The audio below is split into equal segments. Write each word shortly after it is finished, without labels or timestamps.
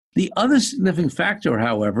The other significant factor,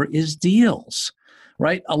 however, is deals,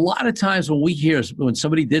 right? A lot of times when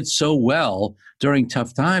somebody did so well during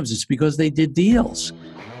tough times, it's because they did deals.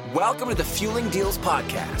 Welcome to the Fueling Deals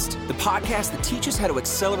Podcast, the podcast that teaches how to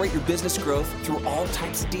accelerate your business growth through all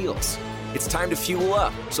types of deals. It's time to fuel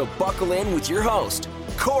up, so buckle in with your host,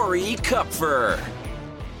 Corey Kupfer.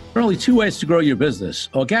 There are only two ways to grow your business: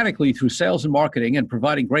 organically through sales and marketing and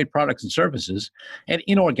providing great products and services, and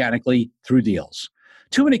inorganically through deals.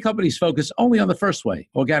 Too many companies focus only on the first way,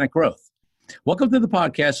 organic growth. Welcome to the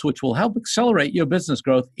podcast, which will help accelerate your business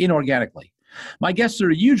growth inorganically. My guests are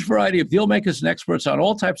a huge variety of deal makers and experts on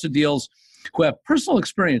all types of deals who have personal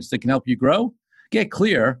experience that can help you grow, get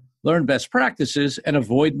clear, learn best practices, and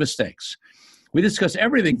avoid mistakes. We discuss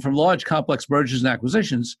everything from large, complex mergers and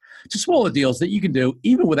acquisitions to smaller deals that you can do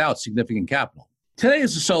even without significant capital. Today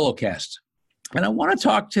is a solo cast, and I want to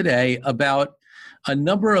talk today about a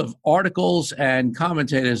number of articles and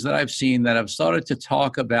commentators that I've seen that have started to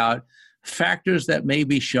talk about factors that may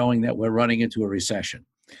be showing that we're running into a recession.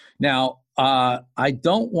 Now, I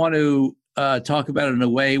don't want to talk about it in a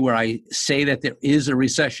way where I say that there is a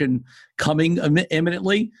recession coming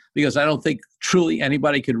imminently, because I don't think truly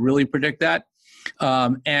anybody could really predict that.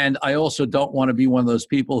 And I also don't want to be one of those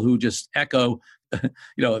people who just echo,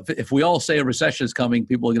 if we all say a recession is coming,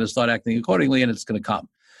 people are going to start acting accordingly and it's going to come.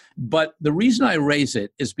 But the reason I raise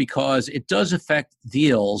it is because it does affect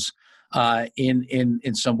deals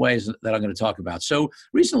in some ways that I'm going to talk about. So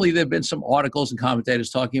recently there have been some articles and commentators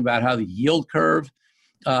talking about how the yield curve,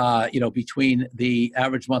 between the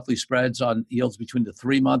average monthly spreads on yields between the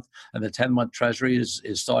 3-month and the 10-month Treasury is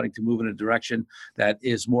starting to move in a direction that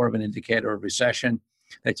is more of an indicator of recession.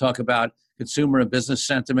 They talk about consumer and business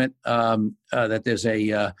sentiment, that there's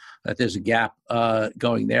a gap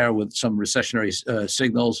going there with some recessionary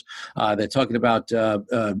signals. They're talking about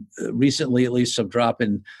recently, at least, some drop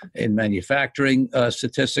in manufacturing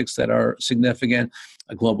statistics that are significant.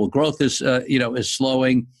 Global growth is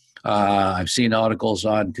slowing. I've seen articles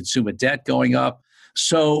on consumer debt going up.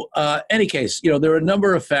 So, any case, there are a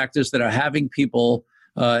number of factors that are having people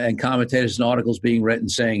and commentators and articles being written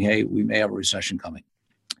saying, "Hey, we may have a recession coming."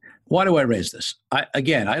 Why do I raise this? I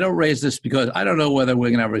don't raise this because I don't know whether we're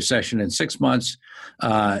going to have a recession in 6 months,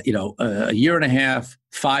 a year and a half,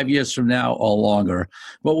 5 years from now, or longer.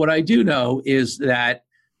 But what I do know is that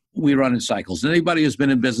we run in cycles. And anybody who's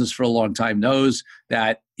been in business for a long time knows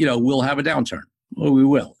that, we'll have a downturn. Well, we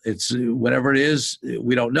will. It's whatever it is,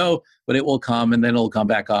 we don't know, but it will come and then it'll come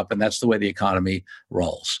back up. And that's the way the economy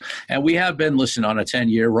rolls. And we have been, on a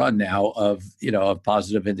 10-year run now of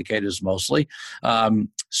positive indicators mostly.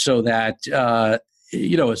 So that,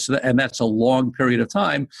 and that's a long period of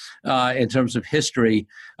time in terms of history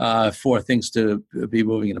for things to be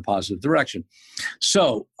moving in a positive direction.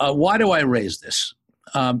 So why do I raise this?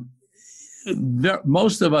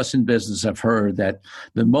 Most of us in business have heard that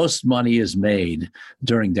the most money is made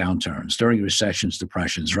during downturns, during recessions,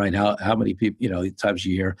 depressions, right? How many people, times a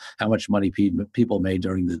year, how much money people made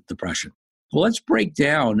during the Depression. Well, let's break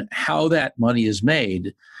down how that money is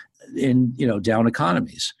made in, down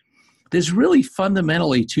economies. There's really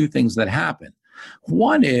fundamentally two things that happen.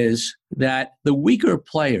 One is that the weaker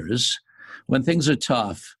players, when things are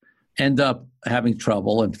tough, end up having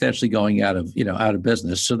trouble and potentially going out of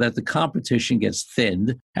business, so that the competition gets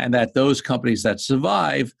thinned and that those companies that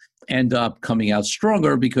survive end up coming out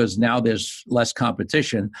stronger because now there's less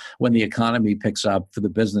competition when the economy picks up for the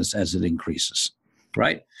business as it increases,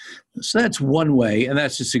 right? So that's one way, and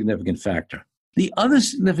that's a significant factor. The other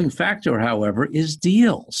significant factor, however, is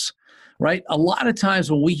deals, right? A lot of times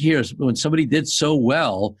when somebody did so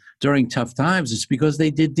well during tough times, it's because they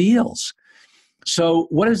did deals. So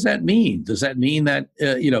what does that mean? Does that mean that,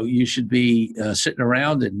 you should be sitting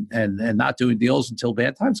around and not doing deals until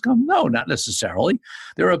bad times come? No, not necessarily.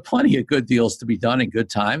 There are plenty of good deals to be done in good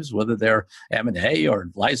times, whether they're M&A or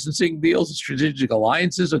licensing deals, strategic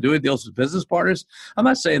alliances, or doing deals with business partners. I'm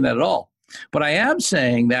not saying that at all. But I am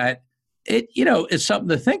saying that it's something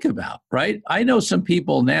to think about, right? I know some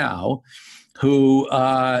people now who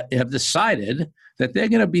have decided that they're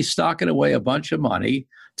going to be stocking away a bunch of money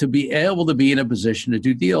to be able to be in a position to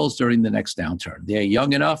do deals during the next downturn. They're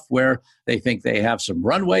young enough where they think they have some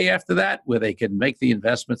runway after that, where they can make the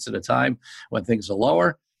investments at a time when things are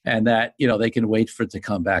lower, and that, they can wait for it to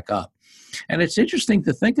come back up. And it's interesting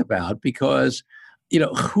to think about because,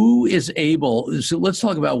 who is able, so let's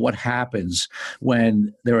talk about what happens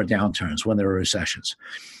when there are downturns, when there are recessions.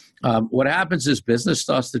 What happens is business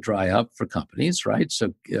starts to dry up for companies, right?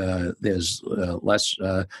 So there's less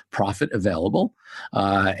profit available.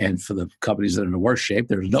 And for the companies that are in the worst shape,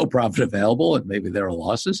 there's no profit available, and maybe there are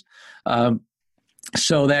losses.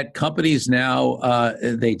 So that companies now,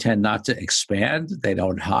 they tend not to expand. They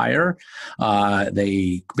don't hire.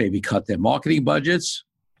 They maybe cut their marketing budgets,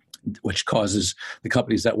 which causes the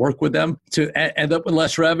companies that work with them to end up with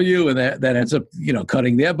less revenue, and that ends up,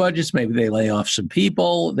 cutting their budgets. Maybe they lay off some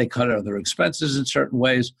people. They cut other expenses in certain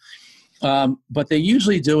ways. But they're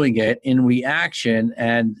usually doing it in reaction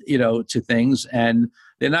to things, and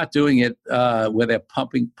they're not doing it where they're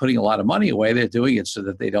putting a lot of money away. They're doing it so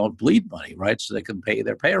that they don't bleed money, right? So they can pay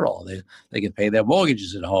their payroll. They can pay their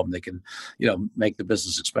mortgages at home. They can, make the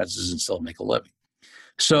business expenses and still make a living.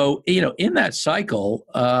 So, in that cycle,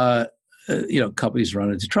 companies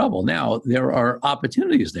run into trouble. Now, there are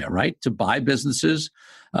opportunities there, right, to buy businesses.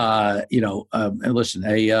 And listen,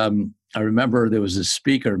 I remember there was a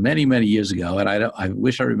speaker many, many years ago, and I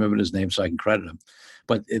wish I remembered his name so I can credit him.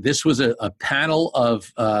 But this was a panel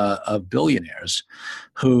of billionaires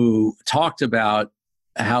who talked about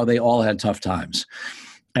how they all had tough times.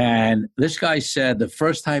 And this guy said the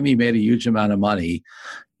first time he made a huge amount of money,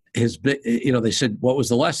 they said, what was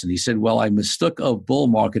the lesson? He said, well, I mistook a bull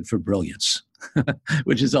market for brilliance,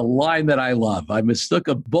 which is a line that I love. I mistook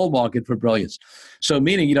a bull market for brilliance. So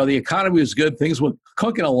meaning, the economy was good, things were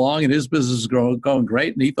cooking along, and his business was going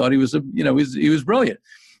great, and he thought he was brilliant.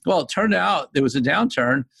 Well, it turned out there was a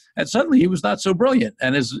downturn, and suddenly he was not so brilliant.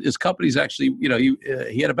 And his companies actually,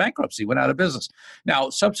 he had a bankruptcy, went out of business. Now,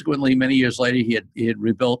 subsequently, many years later, he had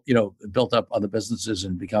rebuilt, built up other businesses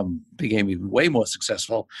and became even way more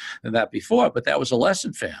successful than that before. But that was a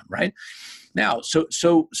lesson for him, right? Now,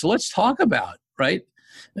 so let's talk about, right,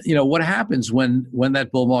 what happens when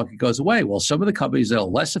that bull market goes away? Well, some of the companies that are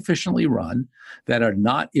less efficiently run, that are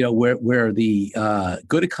not, where the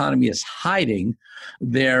good economy is hiding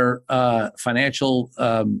their financial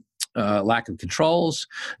lack of controls,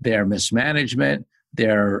 their mismanagement,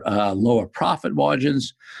 their lower profit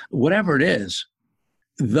margins, whatever it is,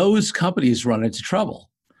 those companies run into trouble.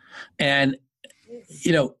 And,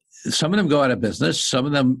 some of them go out of business, some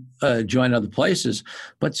of them join other places,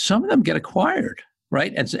 but some of them get acquired.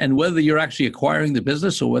 Right. And whether you're actually acquiring the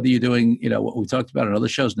business or whether you're doing, what we talked about in other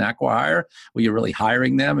shows, an acqui-hire, where you're really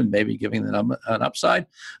hiring them and maybe giving them an upside,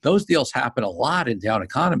 those deals happen a lot in down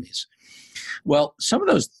economies. Well, some of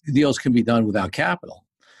those deals can be done without capital,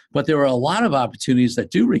 but there are a lot of opportunities that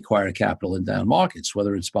do require capital in down markets,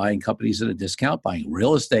 whether it's buying companies at a discount, buying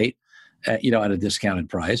real estate, at a discounted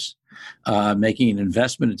price, making an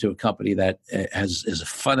investment into a company that is a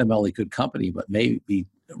fundamentally good company, but may be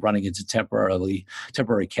running into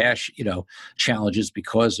temporary cash, challenges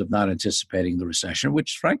because of not anticipating the recession,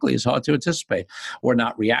 which frankly is hard to anticipate, or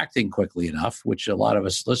not reacting quickly enough, which a lot of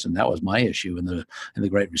us, listen, that was my issue in the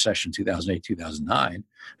Great Recession, 2008, 2009,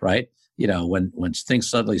 right? When things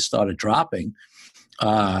suddenly started dropping,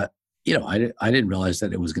 I didn't realize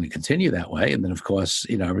that it was going to continue that way. And then, of course,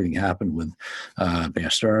 everything happened with Bear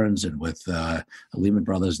Stearns and with Lehman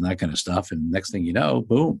Brothers and that kind of stuff. And next thing you know,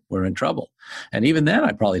 boom, we're in trouble. And even then,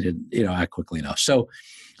 I probably didn't, act quickly enough. So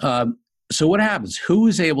what happens? Who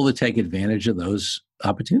is able to take advantage of those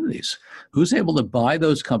opportunities? Who's able to buy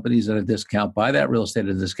those companies at a discount, buy that real estate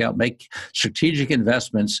at a discount, make strategic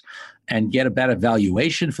investments, and get a better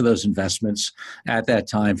valuation for those investments at that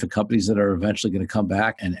time for companies that are eventually going to come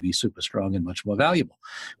back and be super strong and much more valuable?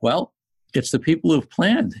 Well, it's the people who've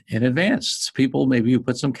planned in advance. It's people maybe who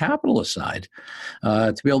put some capital aside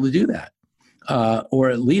to be able to do that.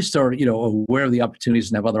 Or at least are, aware of the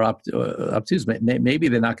opportunities and have other opportunities. Maybe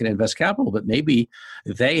they're not going to invest capital, but maybe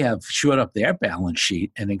they have shored up their balance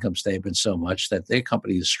sheet and income statement so much that their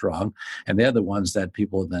company is strong, and they're the ones that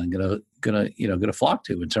people are then going to flock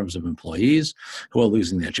to in terms of employees who are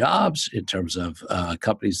losing their jobs, in terms of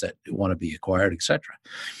companies that want to be acquired, et cetera.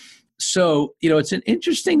 So, it's an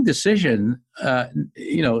interesting decision, at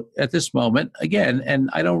this moment, again,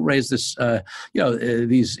 and I don't raise this,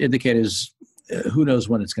 these indicators, who knows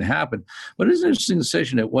when it's going to happen, but it's an interesting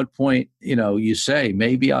decision at what point, you say,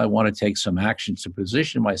 maybe I want to take some action to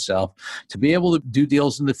position myself to be able to do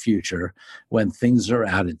deals in the future when things are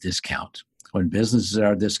at a discount, when businesses are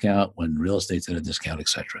at a discount, when real estate's at a discount, et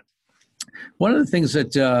cetera. One of the things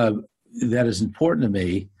that is important to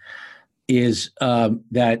me is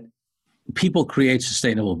that people create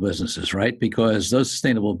sustainable businesses, right? Because those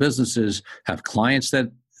sustainable businesses have clients that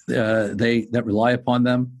rely upon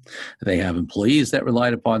them. They have employees that rely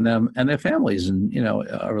upon them, and their families, and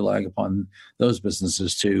are relying upon those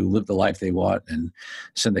businesses to live the life they want and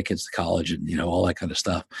send their kids to college and all that kind of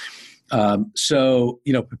stuff. So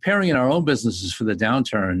preparing in our own businesses for the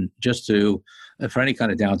downturn, for any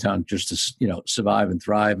kind of downturn, just to survive and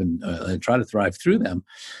thrive and try to thrive through them,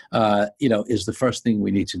 is the first thing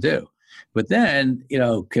we need to do. But then,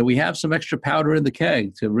 can we have some extra powder in the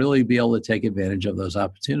keg to really be able to take advantage of those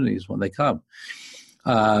opportunities when they come?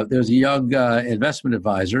 There's a young investment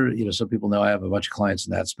advisor. Some people know I have a bunch of clients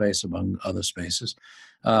in that space, among other spaces,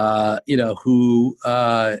 who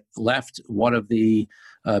left one of the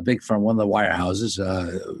big firm, one of the wirehouses,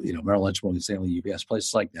 Merrill Lynch, Morgan Stanley, UBS,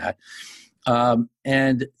 places like that,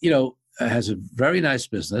 and has a very nice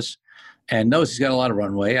business. And knows he's got a lot of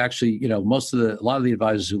runway. Actually, a lot of the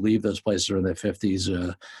advisors who leave those places are in their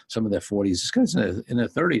 50s, some of their 40s. This guy's in their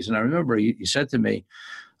 30s. And I remember he said to me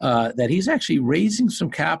that he's actually raising some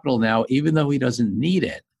capital now, even though he doesn't need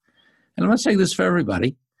it. And I'm not saying this for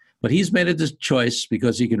everybody, but he's made a choice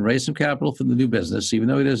because he can raise some capital for the new business, even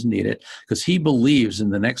though he doesn't need it, because he believes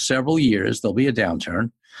in the next several years there'll be a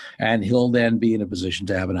downturn, and he'll then be in a position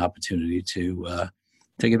to have an opportunity to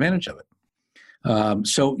take advantage of it.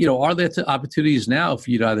 So, are there opportunities now for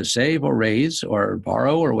you to either save or raise or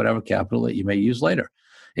borrow or whatever capital that you may use later?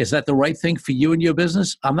 Is that the right thing for you and your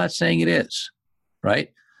business? I'm not saying it is,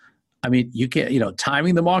 right? I mean, you can't,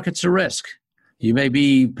 timing the market's a risk. You may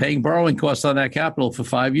be paying borrowing costs on that capital for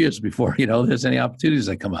 5 years before, there's any opportunities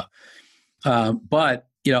that come up. But,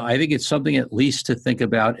 I think it's something at least to think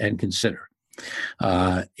about and consider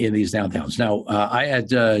in these downtowns. Now, I had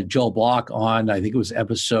Joel Block on, I think it was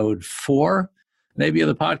episode 4, maybe of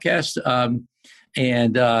the podcast.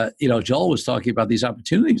 Joel was talking about these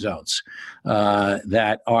opportunity zones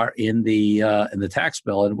that are in the tax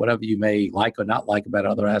bill, and whatever you may like or not like about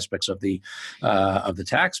other aspects of the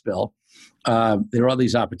tax bill, there are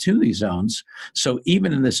these opportunity zones. So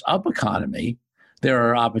even in this up economy, there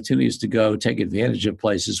are opportunities to go take advantage of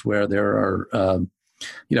places where there are,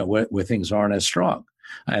 where things aren't as strong.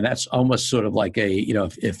 And that's almost sort of like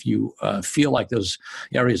if you feel like those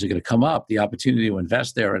areas are going to come up, the opportunity to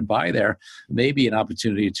invest there and buy there may be an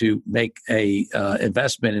opportunity to make a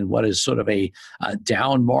investment in what is sort of a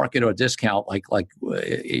down market or discount, like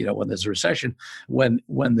when there's a recession, when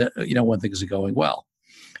things are going well.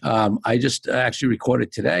 I just actually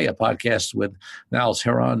recorded today a podcast with Niles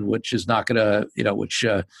Heron, which is not going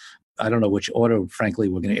to, I don't know which order, frankly,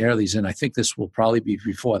 we're going to air these in. I think this will probably be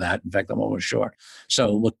before that. In fact, I'm almost sure.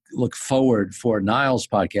 So look forward for Niles'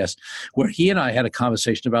 podcast, where he and I had a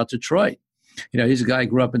conversation about Detroit. He's a guy who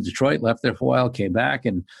grew up in Detroit, left there for a while, came back,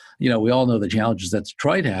 and, we all know the challenges that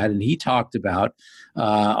Detroit had. And he talked about,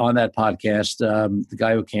 on that podcast, the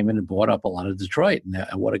guy who came in and bought up a lot of Detroit,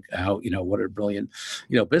 and what a brilliant,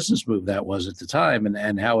 business move that was at the time,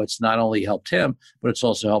 and how it's not only helped him, but it's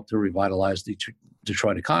also helped to revitalize the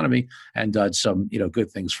Detroit economy and done some,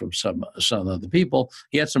 good things from some other people.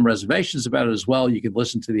 He had some reservations about it as well. You can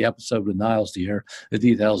listen to the episode with Niles to hear the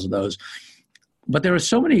details of those. But there are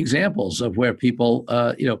so many examples of where people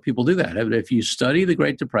do that. If you study the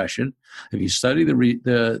Great Depression, if you study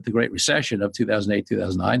the Great Recession of 2008,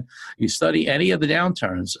 2009, you study any of the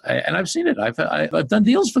downturns, and I've seen it. I've done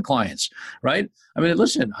deals for clients, right? I mean,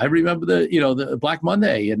 listen, I remember the Black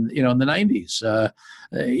Monday in the 90s.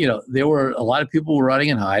 There were a lot of people running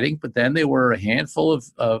and hiding, but then there were a handful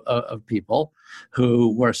of people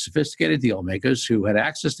who were sophisticated deal makers who had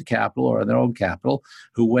access to capital or their own capital,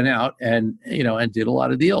 who went out and did a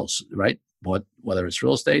lot of deals, right? Whether it's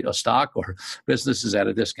real estate or stock or businesses at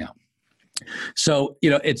a discount. So,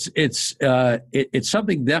 it's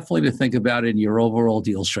something definitely to think about in your overall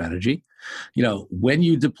deal strategy. When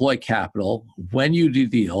you deploy capital, when you do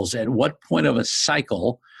deals, at what point of a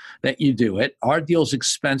cycle that you do it. Are deals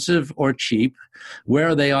expensive or cheap? Where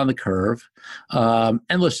are they on the curve? And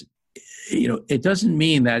listen, it doesn't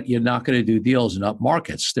mean that you're not going to do deals in up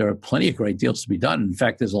markets. There are plenty of great deals to be done. In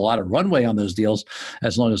fact, there's a lot of runway on those deals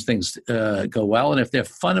as long as things go well. And if they're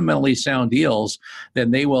fundamentally sound deals,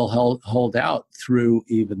 then they will hold out through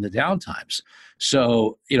even the downtimes.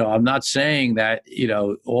 So, I'm not saying that,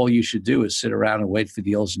 all you should do is sit around and wait for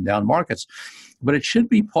deals in down markets, but it should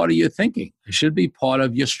be part of your thinking. It should be part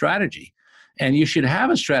of your strategy. And you should have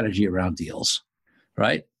a strategy around deals,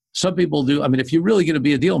 right? Some people do. I mean, if you're really going to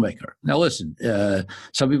be a deal maker, now listen.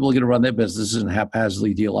 Some people are going to run their businesses and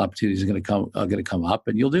haphazardly deal opportunities are going to come up,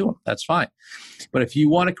 and you'll do them. That's fine. But if you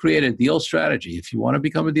want to create a deal strategy, if you want to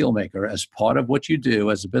become a deal maker as part of what you do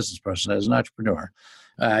as a business person, as an entrepreneur,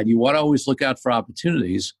 and you want to always look out for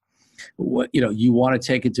opportunities, you want to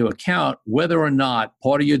take into account whether or not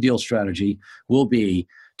part of your deal strategy will be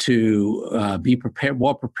to be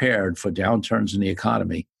more prepared for downturns in the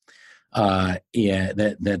economy. That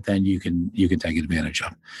then you can take advantage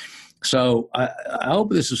of. So I hope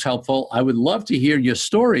this was helpful. I would love to hear your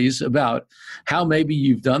stories about how maybe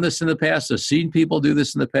you've done this in the past or seen people do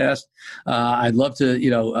this in the past. I'd love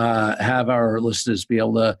to, have our listeners be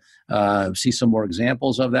able to see some more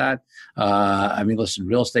examples of that. Listen,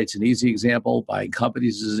 real estate's an easy example. Buying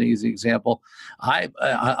companies is an easy example.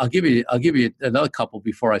 I'll give you another couple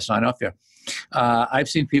before I sign off here. I've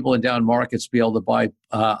seen people in down markets be able to buy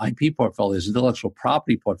IP portfolios, intellectual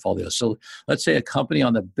property portfolios. So let's say a company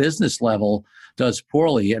on the business level does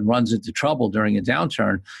poorly and runs into trouble during a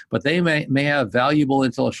downturn, but they may have valuable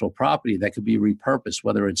intellectual property that could be repurposed,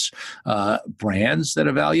 whether it's brands that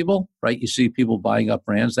are valuable, right? You see people buying up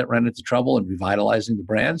brands that ran into trouble and revitalizing the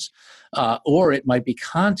brands, or it might be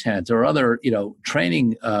content or other,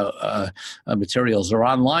 training materials or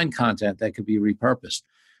online content that could be repurposed.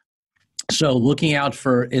 So looking out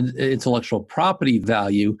for intellectual property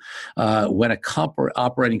value when a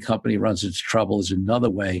operating company runs into trouble is another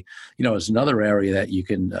way, is another area that you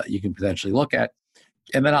can potentially look at.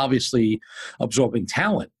 And then obviously absorbing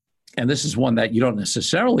talent. And this is one that you don't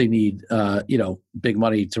necessarily need, big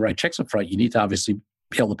money to write checks up front. You need to obviously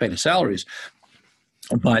be able to pay the salaries.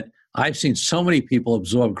 But I've seen so many people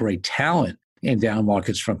absorb great talent in down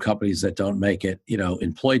markets from companies that don't make it,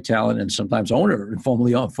 employed talent and sometimes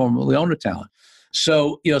formerly owner talent.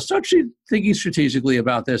 So, start thinking strategically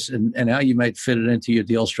about this and how you might fit it into your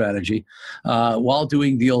deal strategy while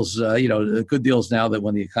doing deals, good deals now that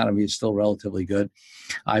when the economy is still relatively good.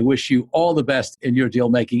 I wish you all the best in your deal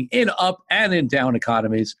making in up and in down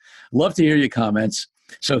economies. Love to hear your comments.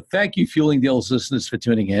 So thank you, Fueling Deals listeners, for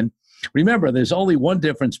tuning in. Remember, there's only one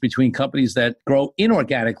difference between companies that grow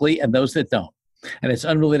inorganically and those that don't. And it's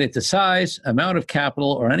unrelated to size, amount of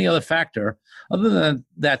capital, or any other factor other than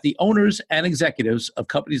that the owners and executives of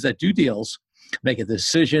companies that do deals make a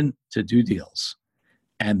decision to do deals.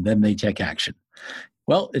 And then they take action.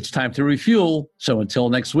 Well, it's time to refuel. So until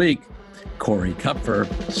next week, Corey Kupfer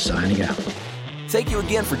signing out. Thank you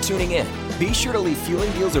again for tuning in. Be sure to leave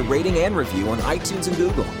Fueling Deals a rating and review on iTunes and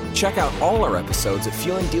Google. Check out all our episodes at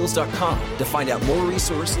fuelingdeals.com to find out more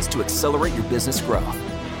resources to accelerate your business growth.